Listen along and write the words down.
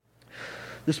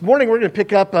This morning we're going to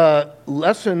pick up a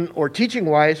lesson or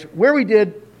teaching-wise where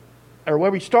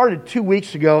we started 2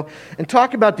 weeks ago and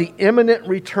talk about the imminent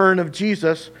return of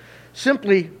Jesus,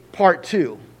 simply part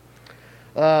 2.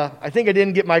 I think I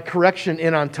didn't get my correction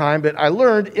in on time, but I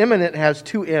learned imminent has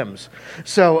 2 M's.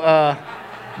 So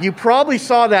you probably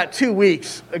saw that 2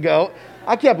 weeks ago.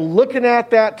 I kept looking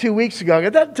at that 2 weeks ago.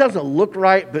 That doesn't look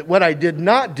right, but what I did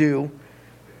not do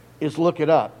is look it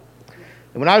up.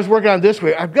 And when I was working on this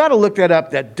week, I've got to look that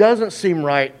up. That doesn't seem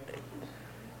right.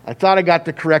 I thought I got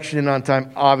the correction in on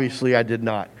time. Obviously, I did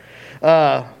not.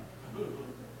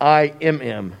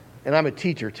 I-M-M. And I'm a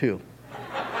teacher, too.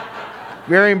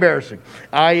 Very embarrassing.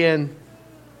 I-N-E-N-T.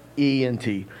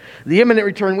 The imminent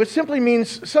return, which simply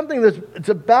means something that's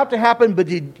about to happen, but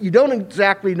you don't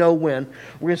exactly know when.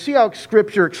 We're going to see how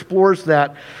Scripture explores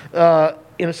that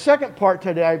in a second part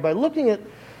today by looking at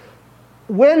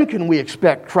when can we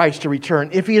expect Christ to return?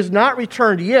 If he has not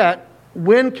returned yet,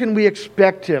 when can we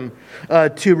expect him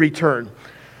to return?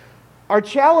 Our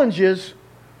challenges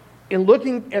in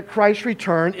looking at Christ's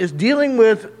return is dealing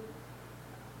with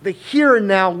the here and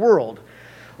now world.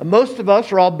 Most of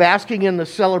us are all basking in the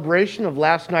celebration of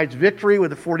last night's victory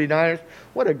with the 49ers.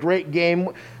 What a great game.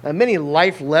 Many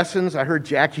life lessons. I heard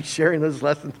Jackie sharing those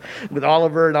lessons with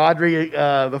Oliver and Audrey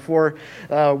before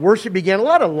worship began. A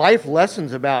lot of life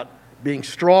lessons about being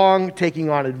strong, taking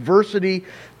on adversity,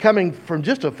 coming from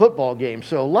just a football game.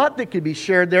 So a lot that could be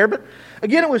shared there. But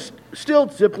again, it was still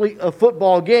simply a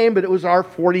football game, but it was our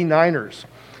 49ers.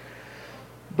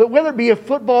 But whether it be a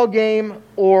football game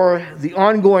or the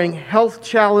ongoing health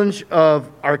challenge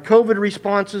of our COVID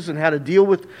responses and how to deal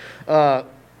with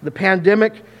the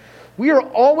pandemic, we are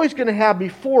always going to have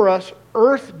before us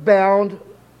earthbound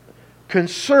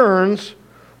concerns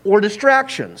or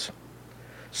distractions.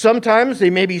 Sometimes they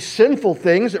may be sinful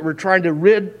things that we're trying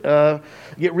to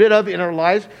get rid of in our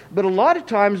lives, but a lot of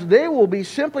times they will be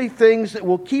simply things that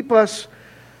will keep us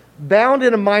bound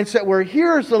in a mindset where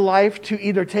here's the life to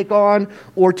either take on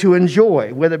or to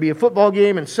enjoy, whether it be a football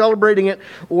game and celebrating it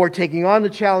or taking on the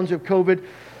challenge of COVID.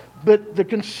 But the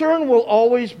concern will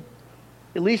always,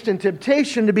 at least in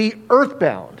temptation, to be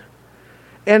earthbound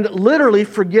and literally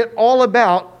forget all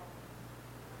about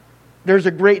there's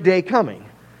a great day coming.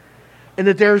 And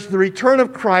that there's the return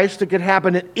of Christ that could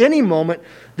happen at any moment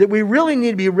that we really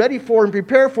need to be ready for and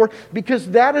prepare for,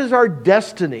 because that is our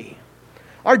destiny.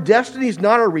 Our destiny is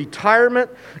not our retirement.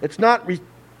 It's not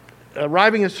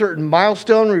arriving at a certain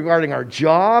milestone regarding our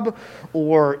job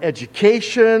or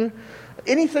education,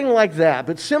 anything like that,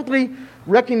 but simply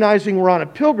recognizing we're on a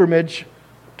pilgrimage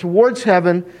towards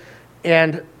heaven,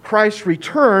 and Christ's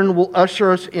return will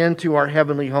usher us into our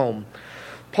heavenly home.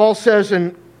 Paul says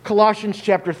in Colossians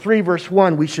chapter 3, verse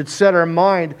 1, we should set our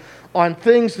mind on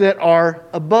things that are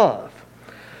above.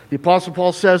 The Apostle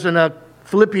Paul says in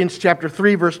Philippians chapter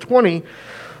 3, verse 20,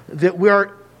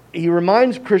 that he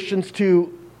reminds Christians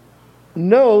to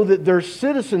know that their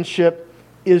citizenship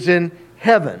is in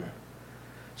heaven.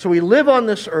 So we live on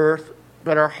this earth,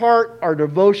 but our heart, our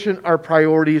devotion, our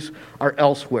priorities are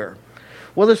elsewhere.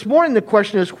 Well, this morning the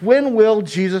question is, when will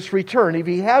Jesus return? If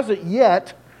he hasn't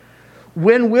yet,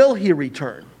 when will he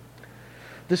return?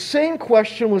 The same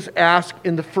question was asked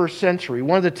in the first century.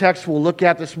 One of the texts we'll look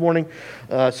at this morning,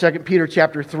 2 Peter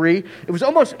chapter 3, it was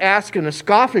almost asked in a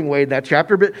scoffing way in that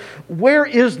chapter, but where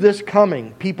is this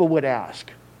coming? People would ask.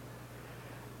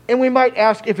 And we might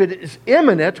ask, if it is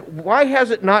imminent, why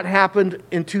has it not happened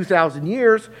in 2,000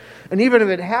 years? And even if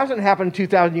it hasn't happened in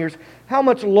 2,000 years, how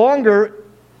much longer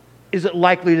is it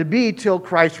likely to be till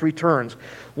Christ returns?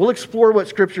 We'll explore what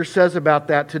Scripture says about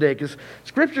that today, because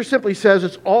Scripture simply says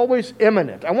it's always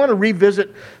imminent. I want to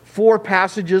revisit 4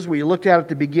 passages we looked at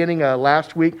the beginning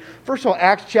last week. First of all,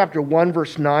 Acts chapter 1,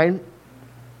 verse 9.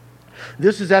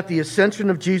 This is at the ascension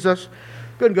of Jesus.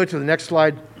 Go ahead and go to the next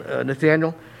slide,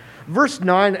 Nathaniel. Verse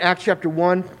 9, Acts chapter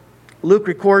 1, Luke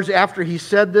records, after he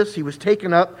said this, he was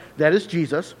taken up, that is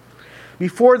Jesus,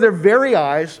 before their very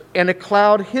eyes, and a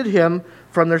cloud hid him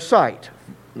from their sight.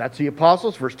 That's the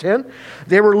apostles, verse 10.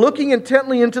 They were looking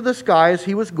intently into the sky as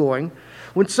he was going,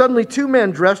 when suddenly 2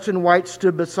 men dressed in white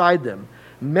stood beside them.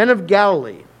 Men of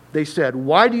Galilee, they said,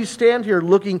 why do you stand here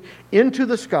looking into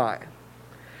the sky?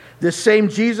 This same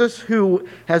Jesus who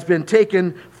has been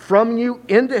taken from you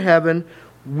into heaven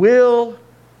will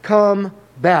come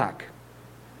back.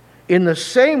 In the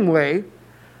same way,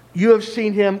 you have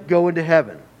seen him go into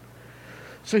heaven.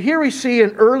 So here we see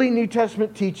an early New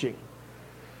Testament teaching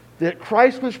that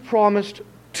Christ was promised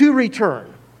to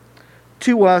return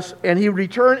to us, and he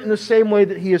returned in the same way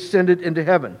that he ascended into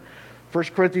heaven. 1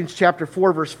 Corinthians chapter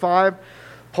 4, verse 5,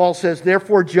 Paul says,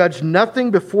 therefore judge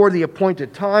nothing before the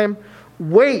appointed time.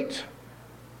 Wait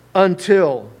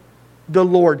until the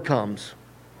Lord comes.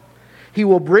 He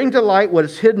will bring to light what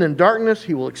is hidden in darkness.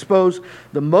 He will expose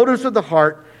the motives of the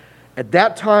heart. At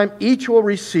that time, each will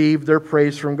receive their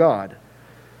praise from God.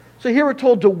 So here we're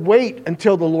told to wait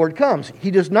until the Lord comes.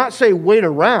 He does not say wait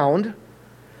around,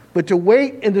 but to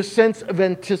wait in the sense of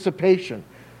anticipation.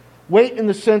 Wait in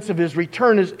the sense of His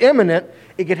return is imminent.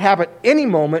 It could happen any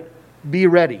moment. Be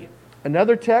ready.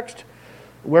 Another text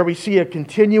where we see a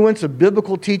continuance of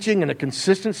biblical teaching and a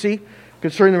consistency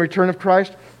concerning the return of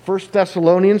Christ. 1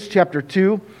 Thessalonians chapter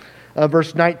 2,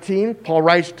 verse 19. Paul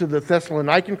writes to the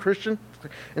Thessalonican Christian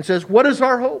and says, "What is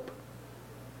our hope?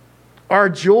 Our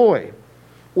joy,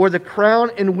 or the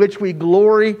crown in which we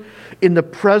glory in the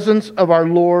presence of our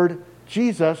Lord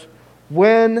Jesus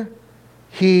when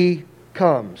He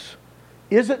comes?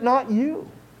 Is it not you?"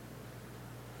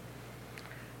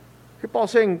 Here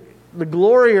Paul's saying the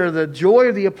glory or the joy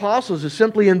of the apostles is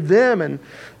simply in them and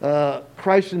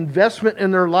Christ's investment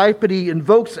in their life, but he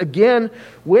invokes again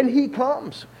when He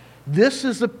comes. This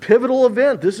is the pivotal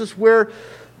event. This is where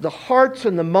the hearts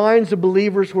and the minds of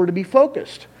believers were to be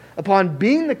focused upon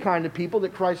being the kind of people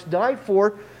that Christ died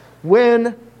for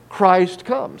when Christ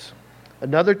comes.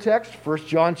 Another text, 1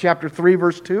 John chapter 3,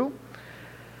 verse 2.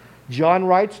 John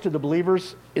writes to the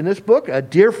believers in this book,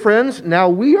 "Dear friends, now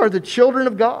we are the children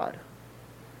of God,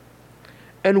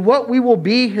 and what we will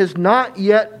be has not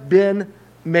yet been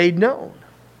made known.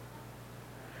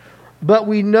 But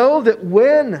we know that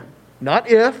when,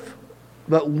 not if,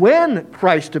 but when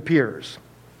Christ appears,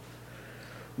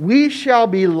 we shall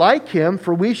be like Him,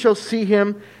 for we shall see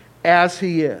Him as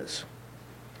He is."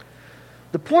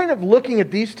 The point of looking at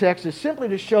these texts is simply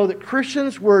to show that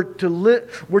Christians were to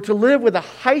live with a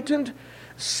heightened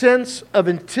sense of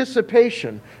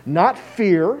anticipation, not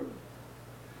fear,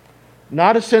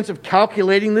 not a sense of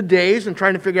calculating the days and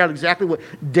trying to figure out exactly what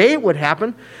day it would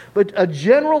happen, but a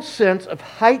general sense of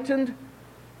heightened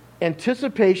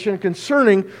anticipation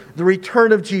concerning the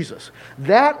return of Jesus.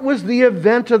 That was the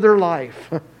event of their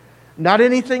life, not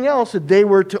anything else that they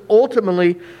were to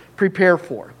ultimately prepare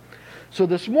for. So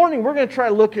this morning we're going to try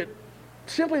to look at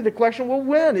simply the question, well,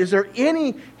 when? Is there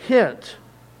any hint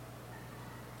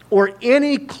or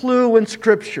any clue in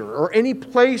Scripture or any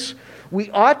place we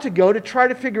ought to go to try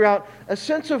to figure out a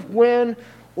sense of when,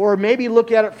 or maybe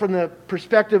look at it from the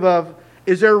perspective of,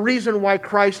 is there a reason why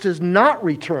Christ has not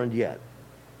returned yet?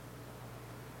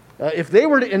 If they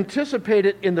were to anticipate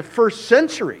it in the first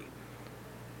century,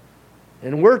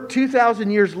 and we're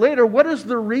 2,000 years later, what is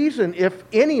the reason, if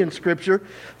any, in Scripture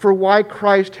for why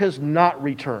Christ has not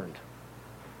returned?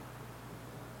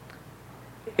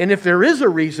 And if there is a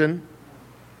reason,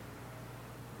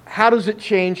 how does it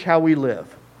change how we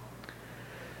live?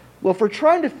 Well, if we're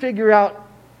trying to figure out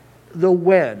the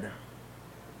when,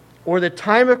 or the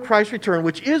time of Christ's return,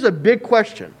 which is a big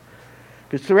question,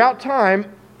 because throughout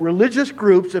time, religious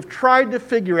groups have tried to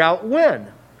figure out when.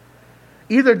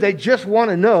 Either they just want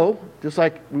to know, just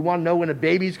like we want to know when a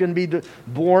baby's going to be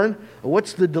born, or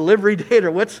what's the delivery date,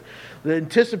 or what's the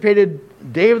anticipated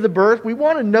day of the birth. We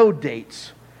want to know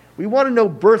dates. We want to know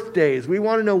birthdays. We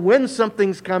want to know when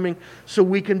something's coming so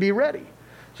we can be ready.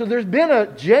 So there's been a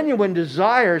genuine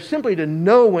desire simply to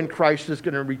know when Christ is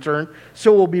going to return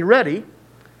so we'll be ready.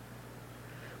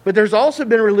 But there's also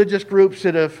been religious groups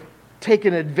that have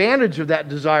taken advantage of that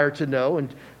desire to know,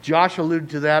 and Josh alluded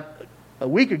to that a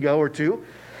week ago or two,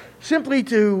 simply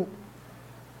to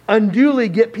unduly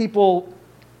get people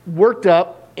worked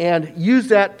up and use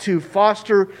that to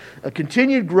foster a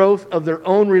continued growth of their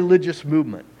own religious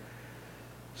movement.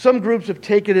 Some groups have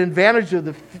taken advantage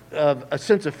of a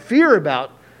sense of fear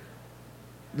about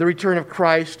the return of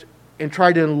Christ and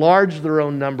tried to enlarge their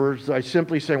own numbers by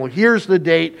simply saying, well, here's the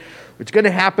date, it's going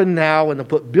to happen now, and they'll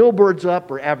put billboards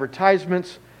up or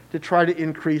advertisements to try to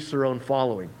increase their own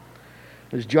following.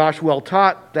 As Josh well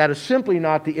taught, that is simply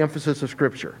not the emphasis of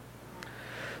Scripture.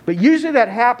 But usually that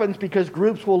happens because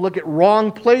groups will look at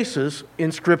wrong places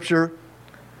in Scripture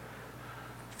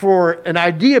for an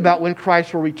idea about when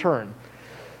Christ will return.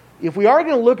 If we are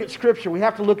going to look at Scripture, we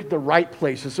have to look at the right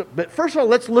places. But first of all,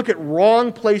 let's look at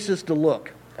wrong places to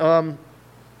look. A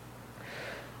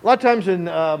lot of times in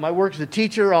my work as a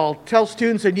teacher, I'll tell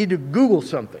students they need to Google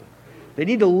something. They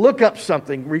need to look up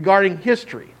something regarding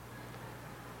history.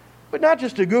 But not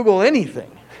just to Google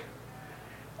anything.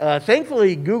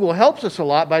 Thankfully, Google helps us a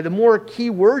lot. By the more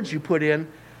keywords you put in,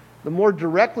 the more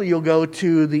directly you'll go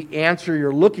to the answer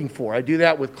you're looking for. I do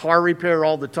that with car repair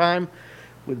all the time.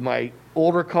 With my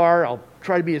older car, I'll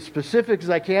try to be as specific as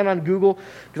I can on Google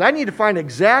because I need to find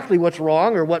exactly what's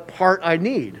wrong or what part I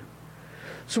need.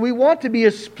 So we want to be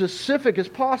as specific as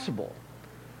possible.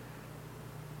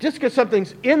 just because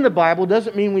something's in the Bible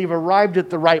doesn't mean we've arrived at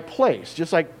the right place.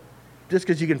 Just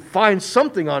because you can find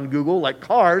something on Google, like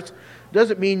cars,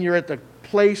 doesn't mean you're at the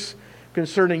place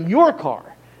concerning your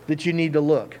car that you need to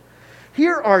look.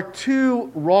 Here are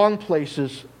two wrong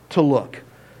places to look.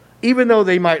 Even though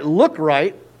they might look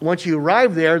right, once you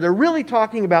arrive there, they're really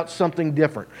talking about something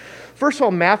different. First of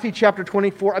all, Matthew chapter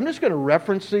 24. I'm just going to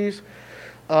reference these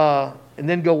and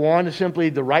then go on to simply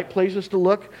the right places to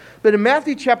look. But in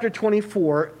Matthew chapter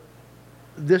 24,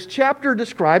 this chapter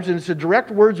describes, and it's the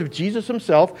direct words of Jesus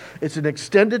himself, it's an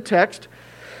extended text,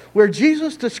 where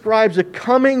Jesus describes a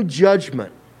coming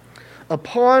judgment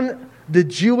upon the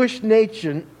Jewish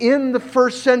nation in the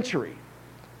first century.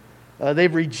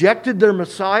 They've rejected their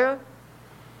Messiah,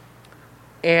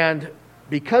 and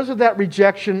because of that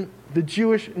rejection, the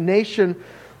Jewish nation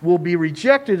will be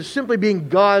rejected as simply being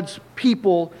God's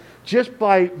people just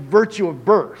by virtue of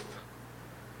birth.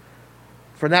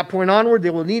 From that point onward, they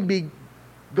will need to be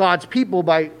God's people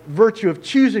by virtue of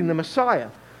choosing the Messiah.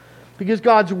 Because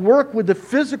God's work with the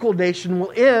physical nation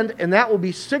will end, and that will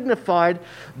be signified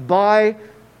by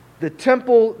the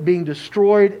temple being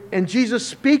destroyed, and Jesus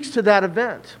speaks to that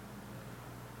event.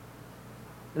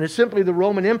 And it's simply the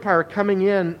Roman Empire coming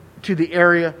in to the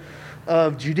area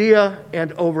of Judea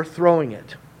and overthrowing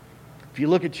it. If you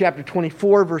look at chapter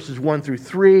 24, verses 1 through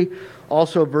 3,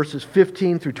 also verses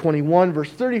 15 through 21,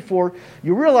 verse 34,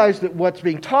 you realize that what's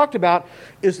being talked about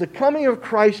is the coming of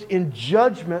Christ in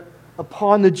judgment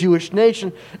upon the Jewish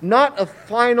nation, not a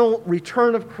final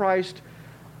return of Christ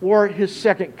or his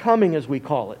second coming, as we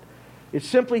call it. It's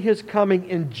simply his coming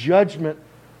in judgment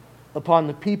upon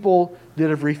the people that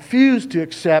have refused to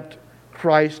accept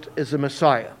Christ as the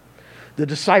Messiah. The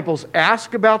disciples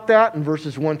ask about that in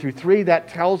verses 1 through 3. That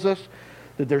tells us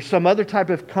that there's some other type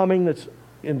of coming that's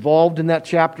involved in that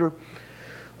chapter.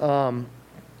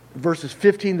 Verses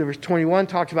 15 to verse 21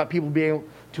 talks about people being able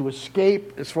to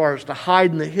escape, as far as to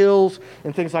hide in the hills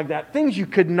and things like that. Things you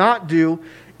could not do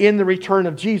in the return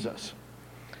of Jesus.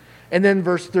 And then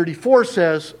verse 34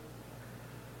 says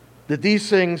that these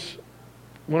things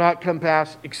will not come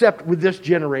past except with this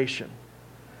generation.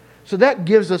 So that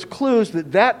gives us clues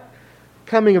that that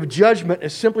coming of judgment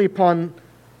is simply upon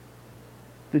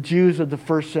the Jews of the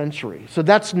first century. So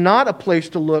that's not a place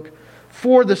to look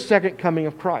for the second coming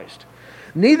of Christ.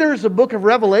 Neither is the book of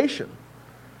Revelation.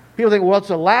 People think, well, it's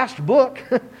the last book.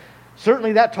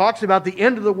 Certainly that talks about the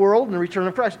end of the world and the return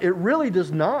of Christ. It really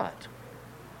does not.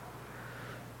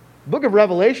 The book of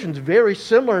Revelation is very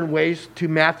similar in ways to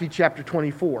Matthew chapter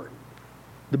 24.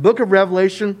 The book of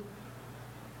Revelation,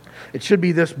 it should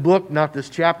be this book, not this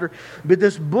chapter, but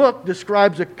this book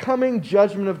describes a coming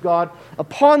judgment of God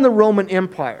upon the Roman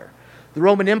Empire. The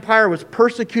Roman Empire was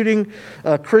persecuting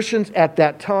Christians at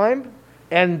that time,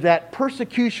 and that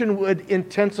persecution would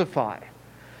intensify.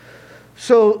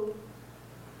 So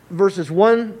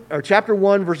chapter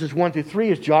 1, verses 1 through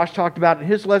 3, as Josh talked about in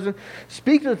his lesson,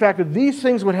 speak to the fact that these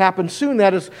things would happen soon.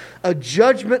 That is a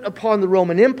judgment upon the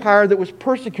Roman Empire that was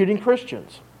persecuting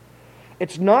Christians.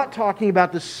 It's not talking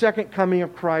about the second coming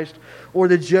of Christ or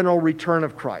the general return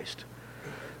of Christ.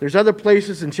 There's other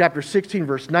places in chapter 16,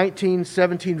 verse 19,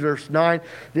 17, verse 9,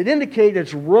 that indicate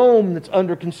it's Rome that's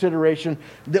under consideration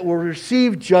that will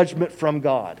receive judgment from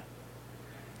God.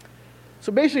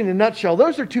 So basically, in a nutshell,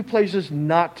 those are two places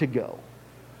not to go.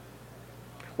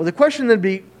 Well, the question then would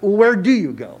be, well, where do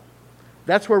you go?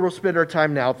 That's where we'll spend our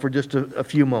time now for just a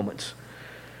few moments.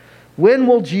 When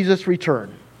will Jesus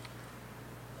return?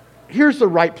 Here's the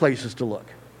right places to look.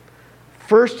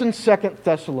 1st and 2nd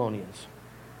Thessalonians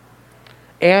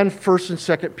and 1st and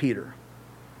 2nd Peter.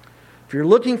 If you're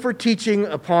looking for teaching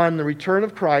upon the return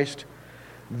of Christ,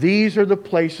 these are the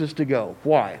places to go.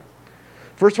 Why?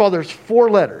 First of all, there's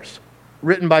 4 letters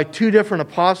written by 2 different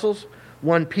apostles.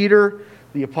 One, Peter,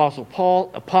 the apostle Paul.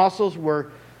 Apostles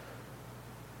were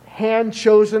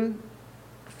hand-chosen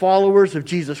followers of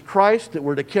Jesus Christ that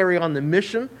were to carry on the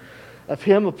mission of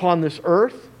him upon this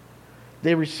earth.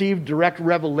 They received direct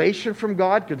revelation from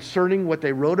God concerning what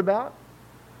they wrote about.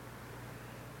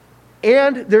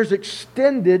 And there's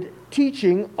extended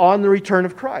teaching on the return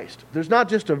of Christ. There's not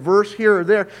just a verse here or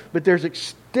there, but there's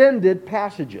extended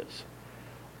passages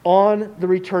on the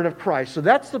return of Christ. So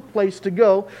that's the place to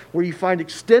go where you find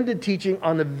extended teaching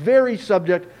on the very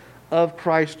subject of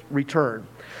Christ's return.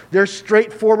 There's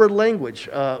straightforward language.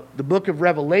 The book of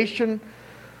Revelation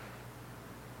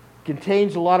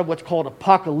contains a lot of what's called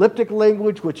apocalyptic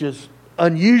language, which is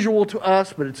unusual to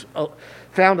us, but it's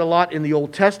found a lot in the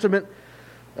Old Testament.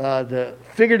 The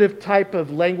figurative type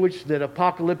of language that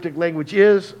apocalyptic language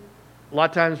is, a lot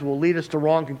of times will lead us to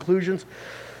wrong conclusions.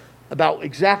 about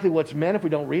exactly what's meant if we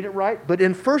don't read it right. But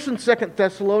in 1st and 2nd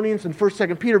Thessalonians and 1st,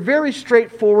 2nd Peter, very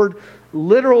straightforward,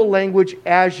 literal language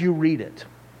as you read it.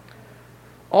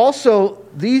 Also,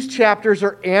 these chapters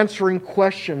are answering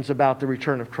questions about the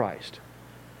return of Christ.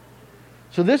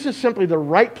 So this is simply the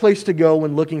right place to go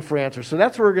when looking for answers. So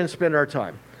that's where we're going to spend our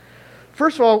time.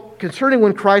 First of all, concerning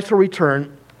when Christ will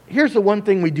return, here's the one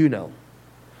thing we do know.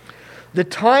 The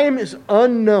time is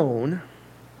unknown,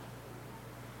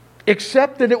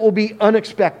 except that it will be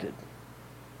unexpected.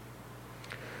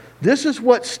 This is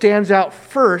what stands out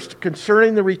first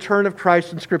concerning the return of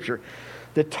Christ in Scripture.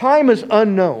 The time is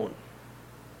unknown,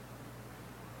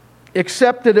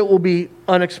 except that it will be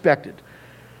unexpected.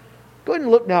 Go ahead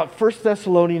and look now at 1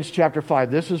 Thessalonians chapter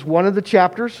 5. This is one of the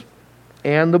chapters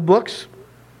and the books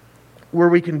where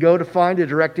we can go to find a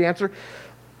direct answer.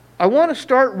 I want to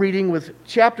start reading with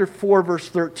chapter 4, verse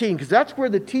 13, because that's where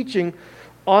the teaching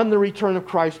on the return of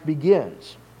Christ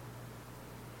begins.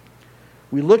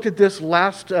 We looked at this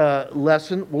last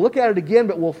lesson. We'll look at it again,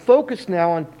 but we'll focus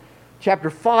now on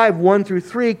chapter 5, 1 through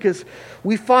 3, because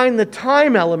we find the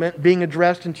time element being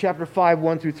addressed in chapter 5,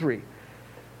 1 through 3.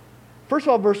 First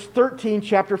of all, verse 13,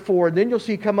 chapter 4, and then you'll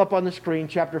see come up on the screen,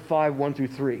 chapter 5, 1 through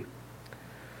 3.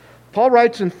 Paul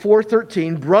writes in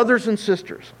 4:13, "Brothers and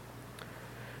sisters,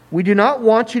 we do not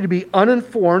want you to be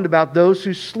uninformed about those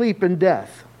who sleep in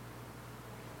death,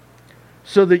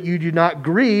 so that you do not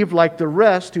grieve like the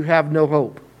rest who have no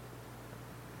hope.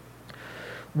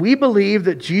 We believe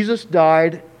that Jesus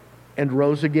died and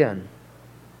rose again.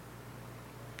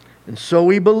 And so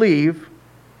we believe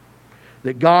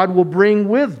that God will bring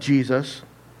with Jesus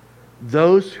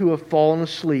those who have fallen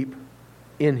asleep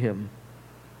in Him."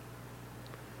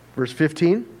 Verse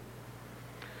 15,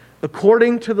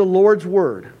 "According to the Lord's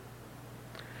word,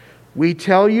 we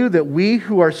tell you that we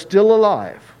who are still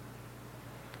alive,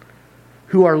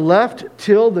 who are left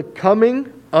till the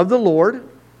coming of the Lord,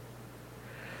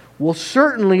 will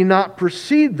certainly not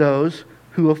precede those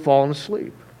who have fallen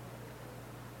asleep.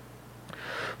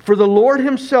 For the Lord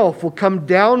Himself will come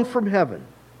down from heaven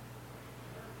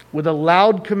with a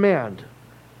loud command,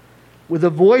 with the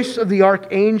voice of the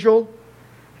archangel,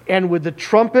 and with the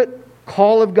trumpet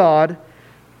call of God,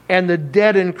 and the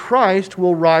dead in Christ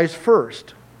will rise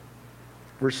first."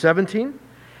 Verse 17,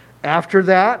 "After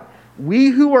that, we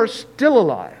who are still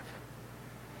alive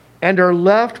and are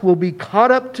left will be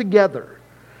caught up together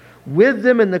with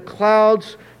them in the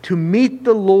clouds to meet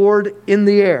the Lord in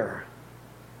the air.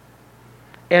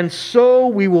 And so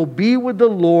we will be with the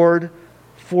Lord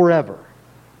forever.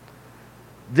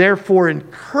 Therefore,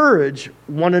 encourage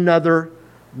one another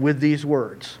with these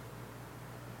words."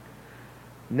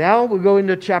 Now we'll go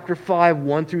into chapter 5,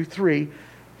 1 through 3.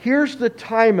 Here's the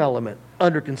time element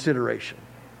under consideration.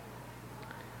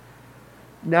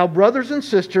 Now, brothers and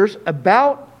sisters,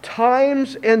 about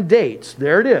times and dates,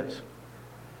 there it is.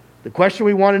 The question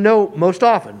we want to know most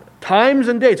often, times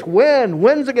and dates.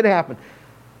 When's it going to happen?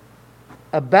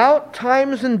 About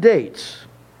times and dates,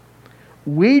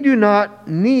 we do not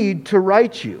need to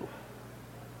write you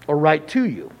or write to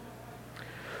you.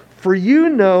 For you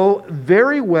know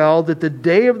very well that the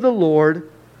day of the Lord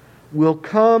will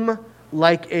come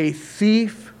like a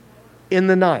thief in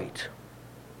the night.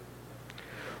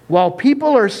 While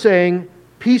people are saying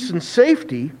peace and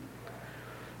safety,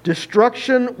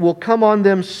 destruction will come on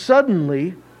them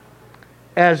suddenly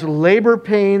as labor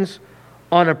pains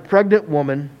on a pregnant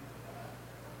woman,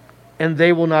 and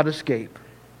they will not escape.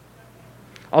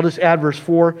 I'll just add verse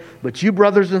 4, "But you,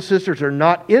 brothers and sisters, are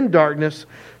not in darkness,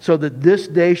 so that this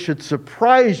day should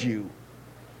surprise you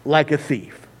like a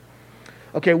thief."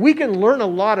 Okay, we can learn a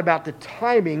lot about the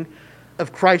timing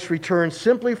of Christ's return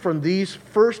simply from these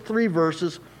first 3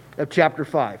 verses of chapter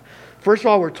 5. First of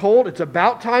all, we're told it's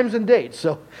about times and dates.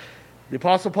 So the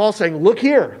Apostle Paul is saying, look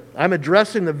here, I'm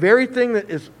addressing the very thing that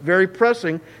is very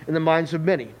pressing in the minds of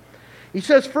many. He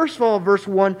says, first of all, verse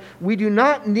 1, "We do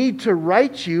not need to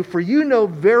write you, for you know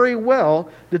very well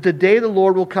that the day of the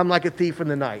Lord will come like a thief in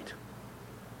the night."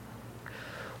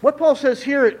 What Paul says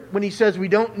here when he says we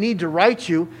don't need to write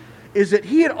you is that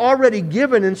he had already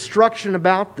given instruction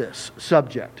about this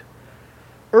subject.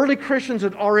 Early Christians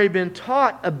had already been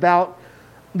taught about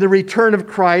the return of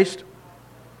Christ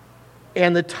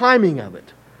and the timing of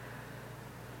it.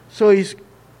 So he's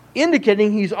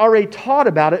indicating he's already taught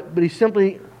about it, but he's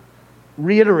simply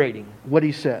reiterating what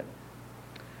he said.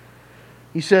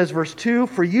 He says, verse 2,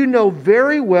 "For you know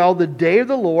very well the day of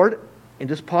the Lord," and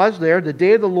just pause there, the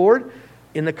day of the Lord,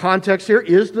 in the context here,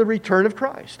 is the return of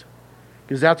Christ.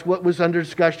 Because that's what was under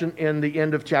discussion in the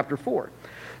end of chapter 4.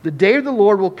 "The day of the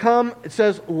Lord will come," it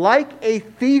says, "like a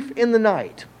thief in the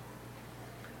night."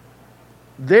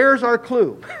 There's our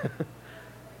clue. You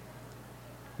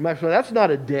might say, that's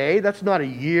not a day, that's not a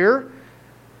year.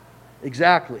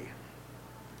 Exactly.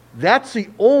 That's the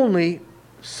only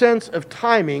sense of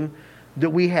timing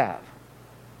that we have.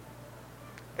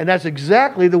 And that's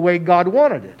exactly the way God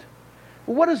wanted it.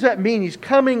 Well, what does that mean? He's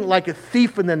coming like a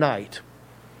thief in the night.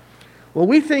 Well,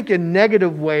 we think in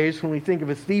negative ways when we think of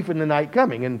a thief in the night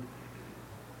coming. And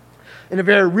in a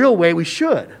very real way, we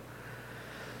should.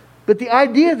 But the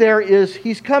idea there is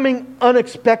he's coming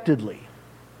unexpectedly.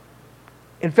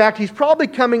 In fact, he's probably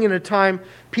coming in a time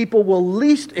people will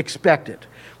least expect it,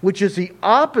 which is the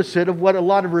opposite of what a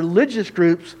lot of religious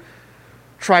groups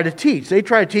try to teach. They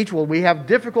try to teach, well, we have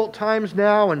difficult times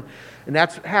now, and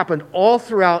that's happened all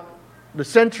throughout the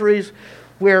centuries,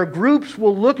 where groups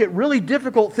will look at really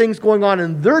difficult things going on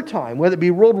in their time, whether it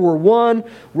be World War I,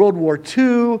 World War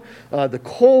II, the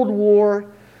Cold War.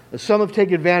 Some have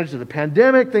taken advantage of the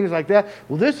pandemic, things like that.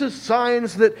 Well, this is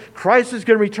signs that Christ is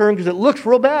going to return because it looks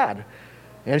real bad.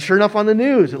 And sure enough, on the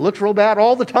news, it looks real bad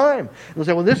all the time. And they'll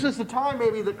say, well, this is the time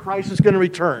maybe that Christ is going to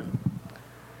return.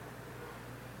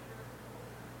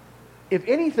 If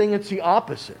anything, it's the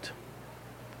opposite.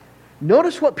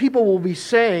 Notice what people will be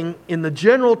saying in the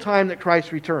general time that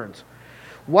Christ returns.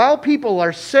 While people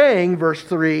are saying, verse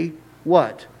 3,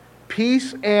 what?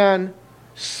 Peace and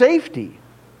safety,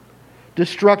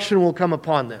 destruction will come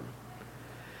upon them.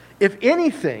 If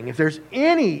anything, if there's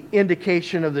any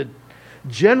indication of the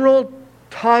general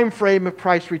time frame of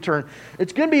Christ's return,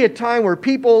 it's going to be a time where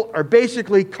people are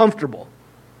basically comfortable.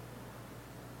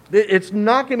 It's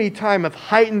not going to be a time of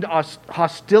heightened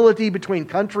hostility between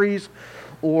countries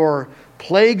or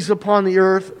plagues upon the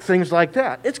earth, things like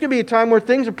that. It's going to be a time where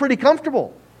things are pretty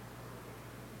comfortable.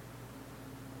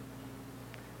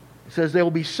 It says they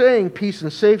will be saying peace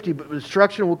and safety, but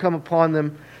destruction will come upon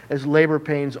them as labor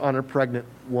pains on a pregnant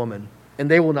woman,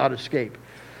 and they will not escape.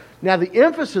 Now, the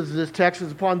emphasis of this text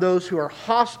is upon those who are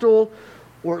hostile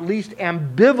or at least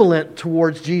ambivalent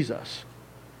towards Jesus.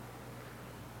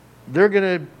 They're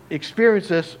going to experience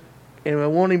this and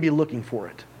won't even be looking for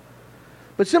it.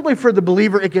 But simply for the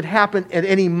believer, it could happen at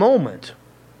any moment.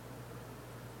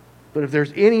 But if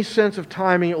there's any sense of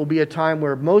timing, it will be a time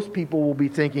where most people will be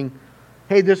thinking,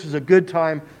 hey, this is a good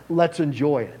time, let's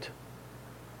enjoy it.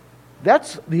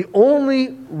 That's the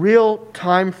only real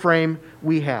time frame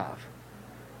we have.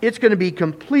 It's going to be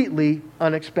completely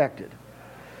unexpected.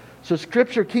 So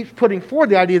Scripture keeps putting forward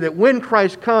the idea that when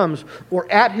Christ comes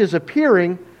or at His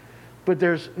appearing, but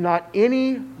there's not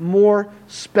any more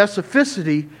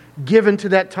specificity given to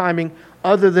that timing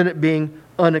other than it being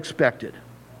unexpected.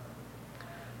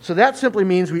 So that simply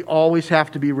means we always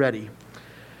have to be ready.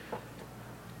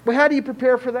 But how do you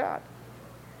prepare for that?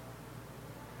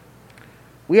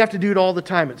 We have to do it all the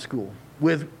time at school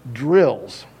with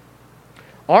drills.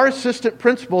 Our assistant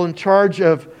principal in charge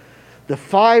of the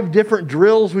 5 different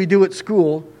drills we do at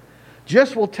school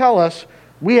just will tell us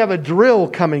we have a drill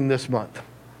coming this month.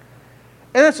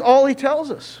 And that's all he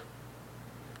tells us.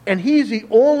 And he's the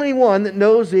only one that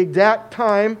knows the exact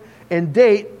time and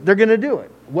date they're going to do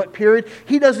it. What period?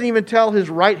 He doesn't even tell his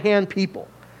right-hand people.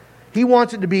 He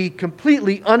wants it to be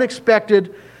completely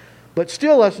unexpected, but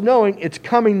still us knowing it's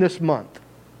coming this month.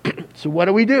 So what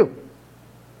do?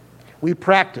 We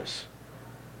practice.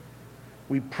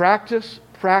 We practice.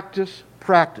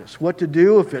 What to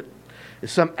do if it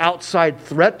is some outside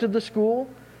threat to the school.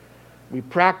 We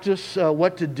practice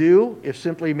what to do if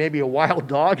simply maybe a wild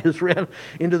dog has ran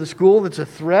into the school that's a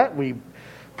threat. We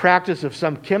practice if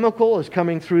some chemical is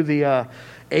coming through the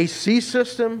AC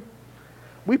system.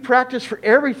 We practice for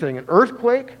everything, an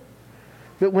earthquake.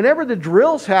 But whenever the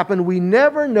drills happen, we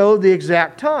never know the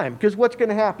exact time. Because what's going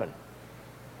to happen?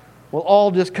 We'll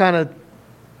all just kind of,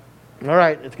 all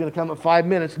right, it's going to come in 5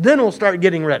 minutes. Then we'll start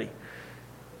getting ready.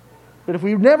 But if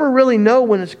we never really know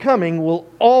when it's coming, we'll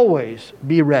always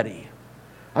be ready.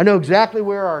 I know exactly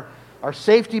where our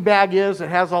safety bag is. It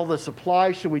has all the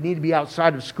supplies should we need to be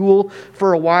outside of school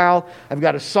for a while. I've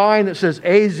got a sign that says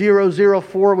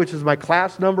A004, which is my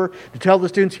class number, to tell the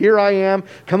students, here I am,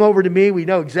 come over to me. We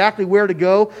know exactly where to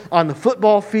go on the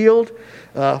football field.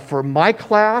 For my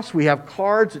class, we have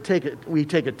cards that we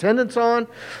take attendance on.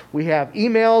 We have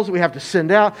emails we have to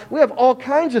send out. We have all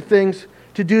kinds of things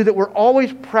to do that we're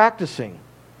always practicing,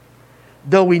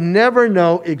 though we never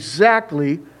know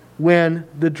exactly when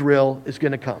the drill is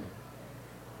going to come.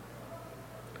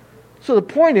 So the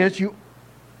point is, you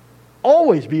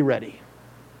always be ready.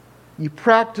 You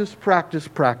practice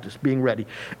being ready.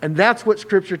 And that's what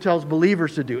Scripture tells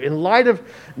believers to do. In light of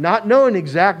not knowing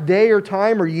exact day or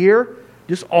time or year,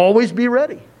 just always be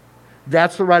ready.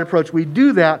 That's the right approach. We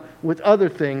do that with other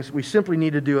things. We simply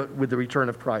need to do it with the return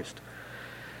of Christ.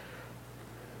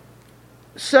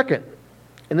 Second,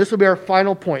 and this will be our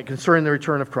final point concerning the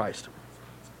return of Christ.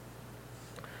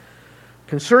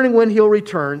 Concerning when He'll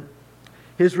return,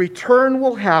 His return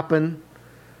will happen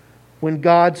when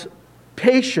God's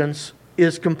patience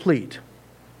is complete.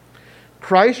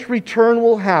 Christ's return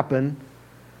will happen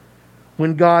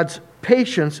when God's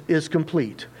patience is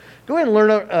complete. Go ahead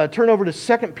and turn over to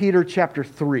 2 Peter chapter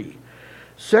 3.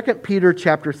 2 Peter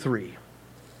chapter 3.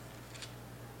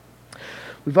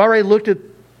 We've already looked at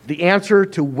the answer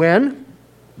to when.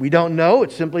 We don't know.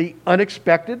 It's simply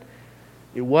unexpected.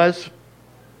 It was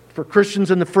for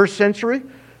Christians in the first century,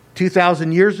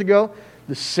 2,000 years ago,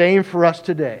 the same for us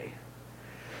today.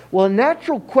 Well, a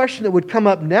natural question that would come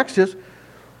up next is,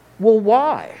 well,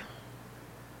 why?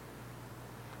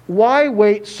 Why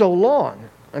wait so long?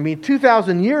 I mean,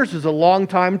 2,000 years is a long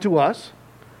time to us,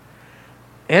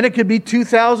 and it could be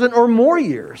 2,000 or more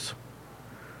years.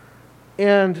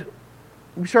 And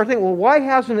we start thinking, well, why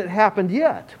hasn't it happened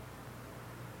yet?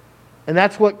 And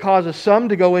that's what causes some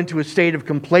to go into a state of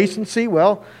complacency.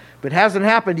 Well, if it hasn't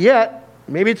happened yet,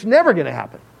 maybe it's never going to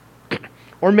happen.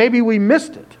 Or maybe we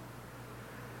missed it.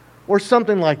 Or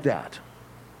something like that.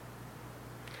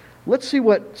 Let's see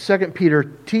what 2 Peter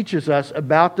teaches us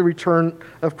about the return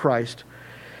of Christ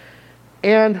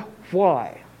and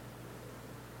why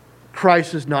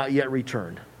Christ has not yet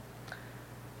returned.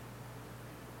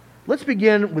 Let's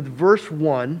begin with verse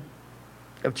 1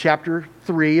 of chapter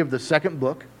 3 of the second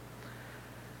book.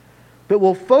 But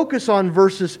we'll focus on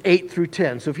verses 8 through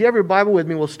 10. So if you have your Bible with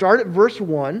me, we'll start at verse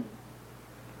 1.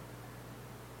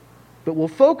 But we'll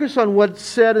focus on what's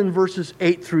said in verses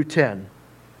 8 through 10.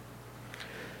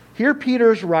 Here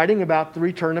Peter's writing about the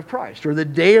return of Christ, or the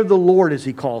day of the Lord as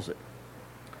he calls it.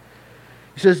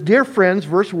 He says, "Dear friends,"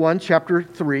 verse 1, chapter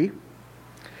 3,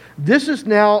 "this is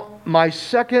now my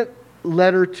second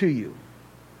letter to you.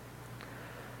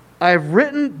 I have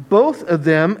written both of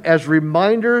them as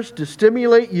reminders to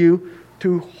stimulate you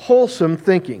to wholesome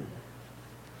thinking.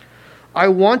 I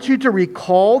want you to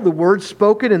recall the words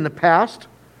spoken in the past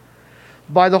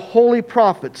by the holy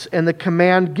prophets and the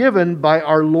command given by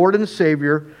our Lord and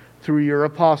Savior through your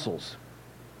apostles."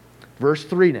 Verse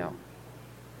 3 now.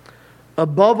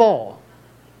 "Above all,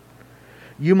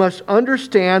 you must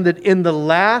understand that in the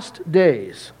last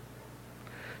days,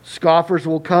 scoffers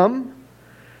will come,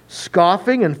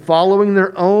 scoffing and following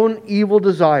their own evil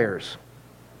desires.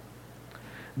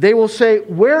 They will say,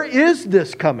 'Where is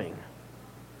this coming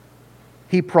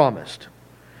He promised?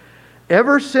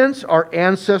 Ever since our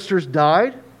ancestors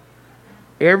died,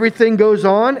 everything goes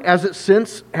on as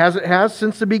it has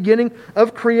since the beginning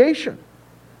of creation.'"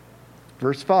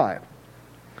 Verse 5.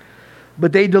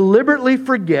 "But they deliberately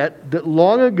forget that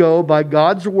long ago by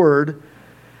God's word,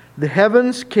 the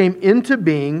heavens came into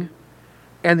being,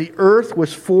 and the earth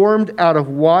was formed out of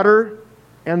water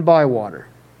and by water."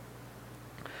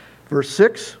 Verse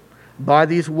 6, "By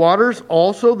these waters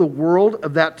also the world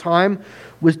of that time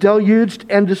was deluged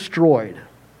and destroyed.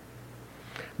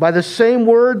 By the same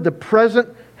word, the present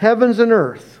heavens and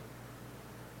earth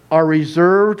are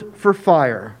reserved for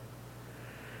fire,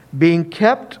 being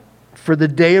kept for the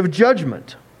day of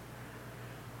judgment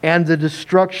and the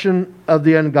destruction of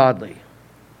the ungodly."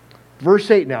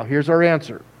 Verse 8 now, here's our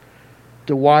answer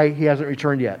to why He hasn't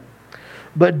returned yet.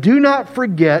 "But do not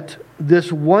forget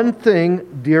this one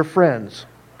thing, dear friends.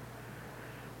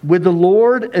 With the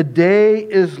Lord, a day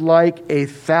is like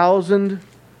 1,000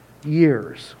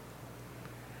 years,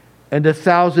 and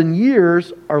 1,000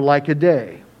 years are like a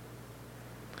day.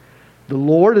 The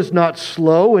Lord is not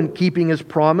slow in keeping His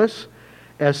promise,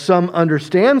 as some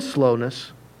understand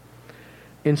slowness.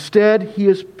 Instead, He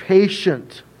is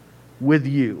patient with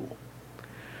you,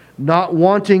 not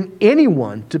wanting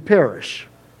anyone to perish,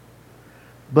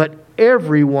 but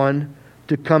everyone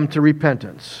to come to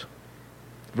repentance."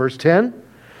 Verse 10,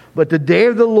 "But the day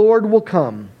of the Lord will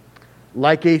come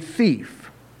like a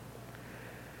thief.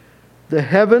 The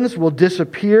heavens will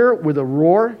disappear with a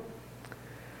roar.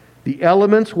 The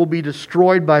elements will be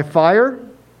destroyed by fire,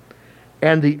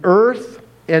 and the earth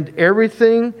and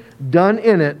everything done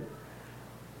in it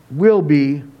will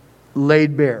be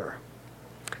laid bare."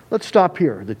 Let's stop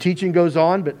here. The teaching goes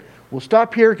on, but we'll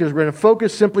stop here because we're going to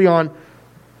focus simply on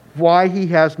why He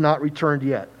has not returned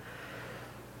yet.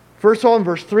 First of all, in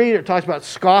verse 3, it talks about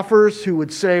scoffers who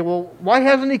would say, "Well, why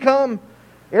hasn't He come?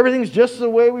 Everything's just the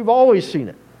way we've always seen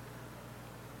it."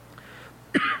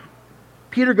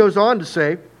 Peter goes on to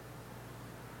say,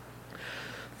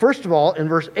 first of all, in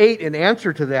verse 8, in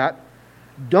answer to that,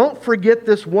 don't forget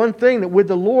this one thing, that with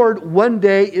the Lord, one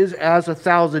day is as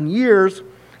 1,000 years,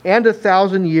 and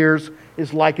 1,000 years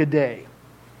is like a day.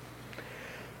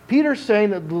 Peter's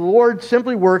saying that the Lord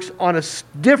simply works on a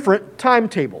different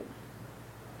timetable.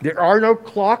 There are no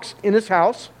clocks in his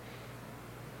house.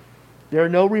 There are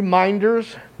no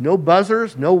reminders, no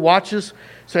buzzers, no watches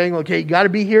saying, okay, you got to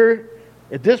be here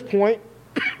at this point,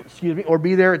 excuse me, or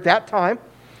be there at that time.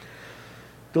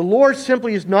 The Lord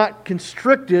simply is not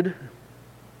constricted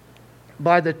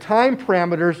by the time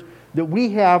parameters that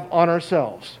we have on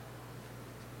ourselves.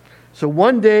 So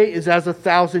one day is as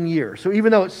 1,000 years. So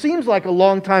even though it seems like a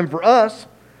long time for us,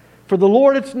 for the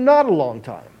Lord it's not a long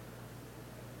time.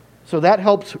 So that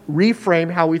helps reframe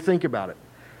how we think about it.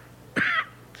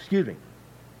 Excuse me.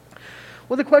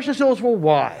 Well, the question still is, well,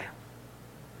 why?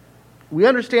 We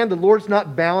understand the Lord's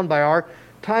not bound by our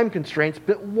time constraints,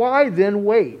 but why then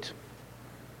wait?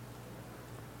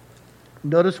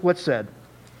 Notice what's said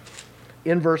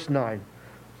in verse 9.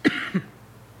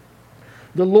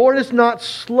 The Lord is not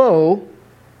slow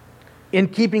in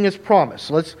keeping his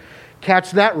promise. Let's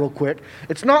catch that real quick.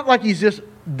 It's not like he's just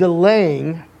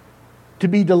delaying to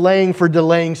be delaying for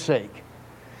delaying's sake.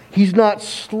 He's not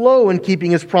slow in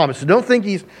keeping his promise. So don't think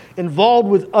he's involved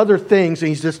with other things and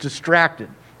he's just distracted.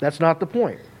 That's not the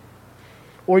point.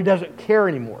 Or he doesn't care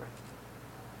anymore.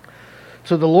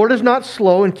 So the Lord is not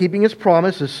slow in keeping his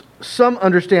promise, as some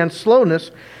understand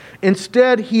slowness.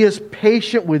 Instead, he is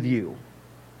patient with you,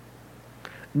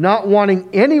 not wanting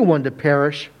anyone to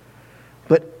perish,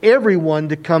 but everyone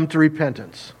to come to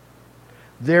repentance.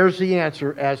 There's the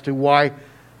answer as to why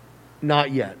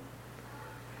not yet.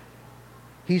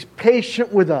 He's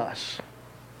patient with us.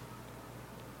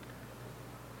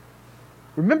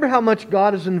 Remember how much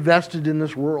God has invested in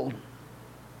this world.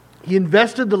 He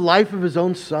invested the life of his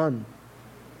own Son.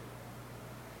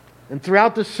 And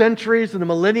throughout the centuries and the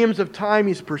millenniums of time,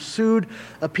 he's pursued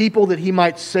a people that he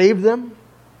might save them.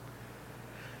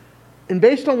 And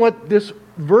based on what this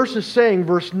verse is saying,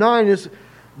 verse 9,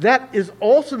 that is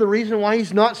also the reason why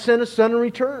he's not sent his Son in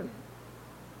return.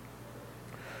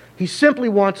 He simply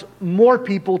wants more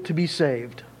people to be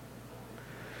saved.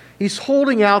 He's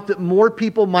holding out that more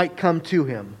people might come to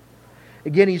him.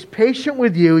 Again, he's patient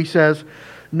with you, he says,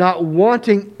 not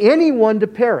wanting anyone to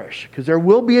perish, because there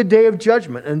will be a day of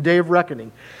judgment and a day of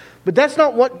reckoning. But that's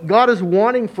not what God is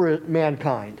wanting for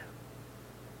mankind.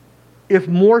 If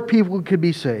more people could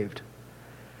be saved.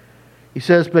 He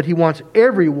says, but he wants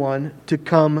everyone to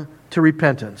come to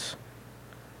repentance.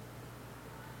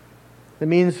 That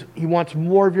means he wants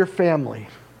more of your family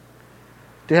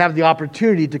to have the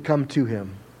opportunity to come to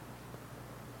him.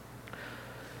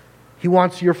 He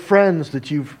wants your friends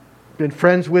that you've been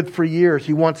friends with for years.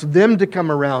 He wants them to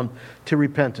come around to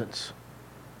repentance.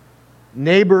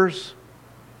 Neighbors,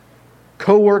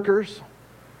 co-workers,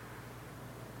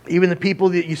 even the people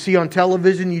that you see on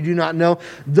television you do not know.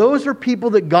 Those are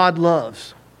people that God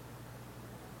loves.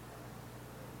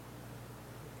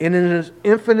 And in his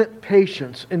infinite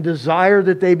patience and desire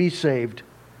that they be saved,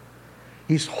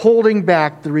 he's holding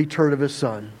back the return of his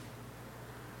Son.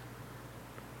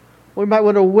 We might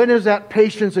wonder, when is that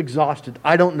patience exhausted?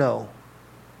 I don't know.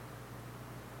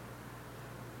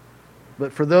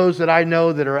 But for those that I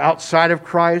know that are outside of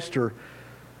Christ or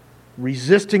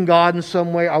resisting God in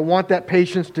some way, I want that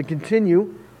patience to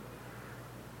continue,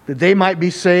 that they might be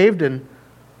saved. And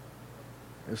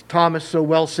as Thomas so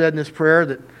well said in his prayer,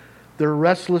 that their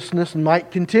restlessness might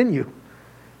continue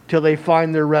till they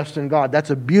find their rest in God. That's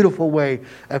a beautiful way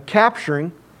of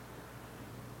capturing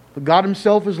what God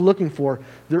himself is looking for,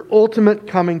 their ultimate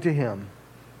coming to him.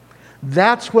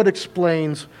 That's what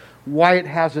explains why it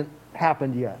hasn't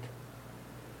happened yet.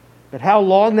 But how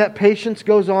long that patience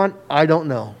goes on, I don't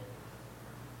know.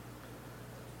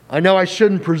 I know I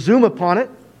shouldn't presume upon it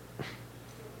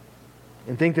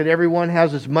and think that everyone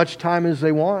has as much time as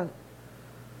they want.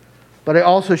 But I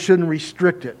also shouldn't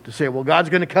restrict it to say, well, God's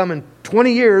going to come in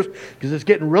 20 years because it's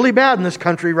getting really bad in this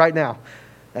country right now.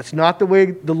 That's not the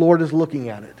way the Lord is looking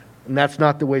at it. And that's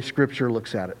not the way Scripture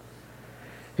looks at it.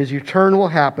 His return will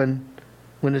happen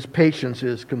when his patience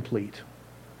is complete.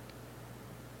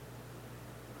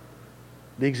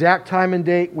 The exact time and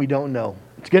date, we don't know.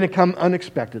 It's going to come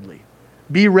unexpectedly.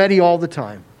 Be ready all the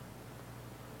time.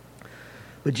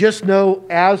 But just know,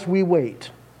 as we wait,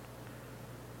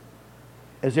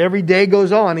 as every day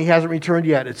goes on, he hasn't returned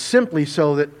yet. It's simply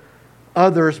so that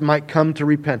others might come to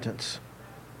repentance.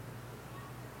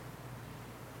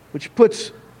 Which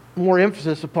puts more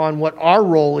emphasis upon what our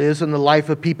role is in the life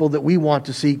of people that we want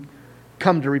to see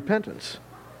come to repentance.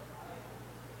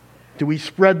 Do we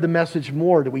spread the message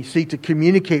more? Do we seek to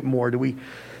communicate more? Do we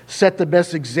set the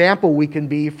best example we can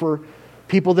be for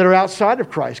people that are outside of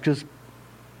Christ? Because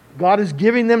God is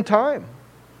giving them time.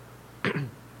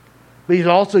 But he's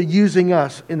also using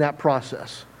us in that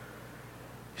process.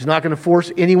 He's not going to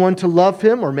force anyone to love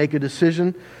Him or make a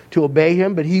decision to obey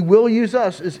Him, but He will use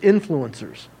us as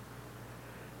influencers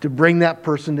to bring that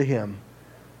person to Him.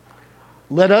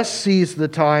 Let us seize the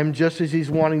time just as He's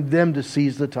wanting them to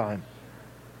seize the time.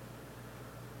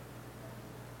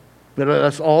 But let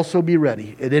us also be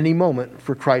ready at any moment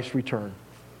for Christ's return.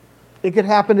 It could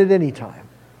happen at any time.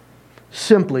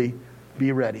 Simply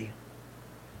be ready.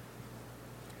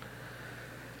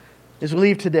 As we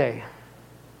leave today,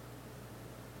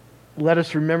 let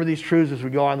us remember these truths as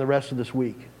we go on the rest of this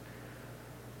week.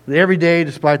 That every day,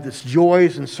 despite its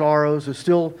joys and sorrows, is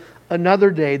still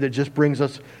another day that just brings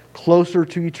us closer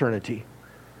to eternity.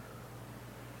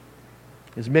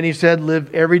 As many said,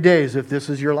 live every day as if this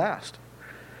is your last.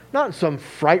 Not in some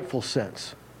frightful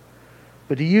sense,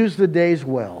 but to use the days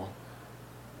well.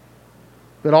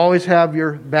 But always have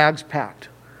your bags packed.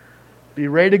 Be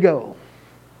ready to go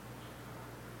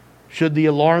should the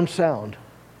alarm sound,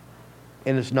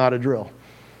 and it's not a drill.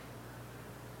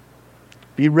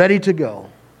 Be ready to go.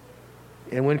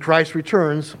 And when Christ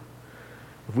returns,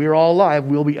 if we are all alive,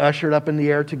 we'll be ushered up in the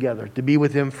air together to be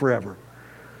with Him forever.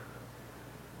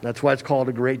 That's why it's called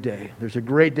a great day. There's a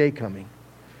great day coming.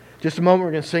 Just a moment,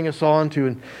 we're going to sing a song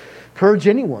to encourage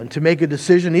anyone to make a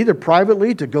decision, either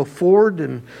privately to go forward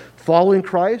and follow in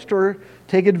Christ, or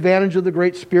take advantage of the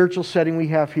great spiritual setting we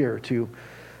have here to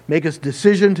make a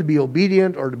decision to be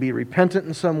obedient or to be repentant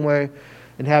in some way,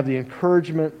 and have the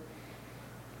encouragement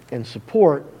and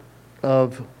support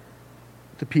of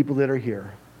the people that are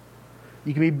here.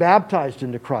 You can be baptized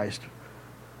into Christ,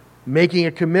 making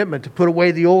a commitment to put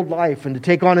away the old life and to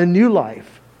take on a new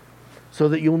life, so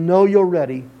that you'll know you're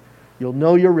ready. You'll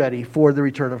know you're ready for the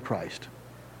return of Christ.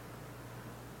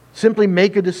 Simply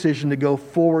make a decision to go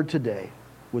forward today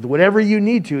with whatever you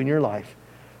need to in your life,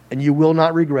 and you will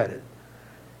not regret it.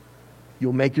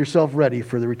 You'll make yourself ready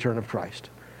for the return of Christ.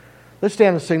 Let's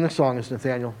stand and sing the song as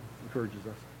Nathaniel encourages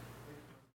us.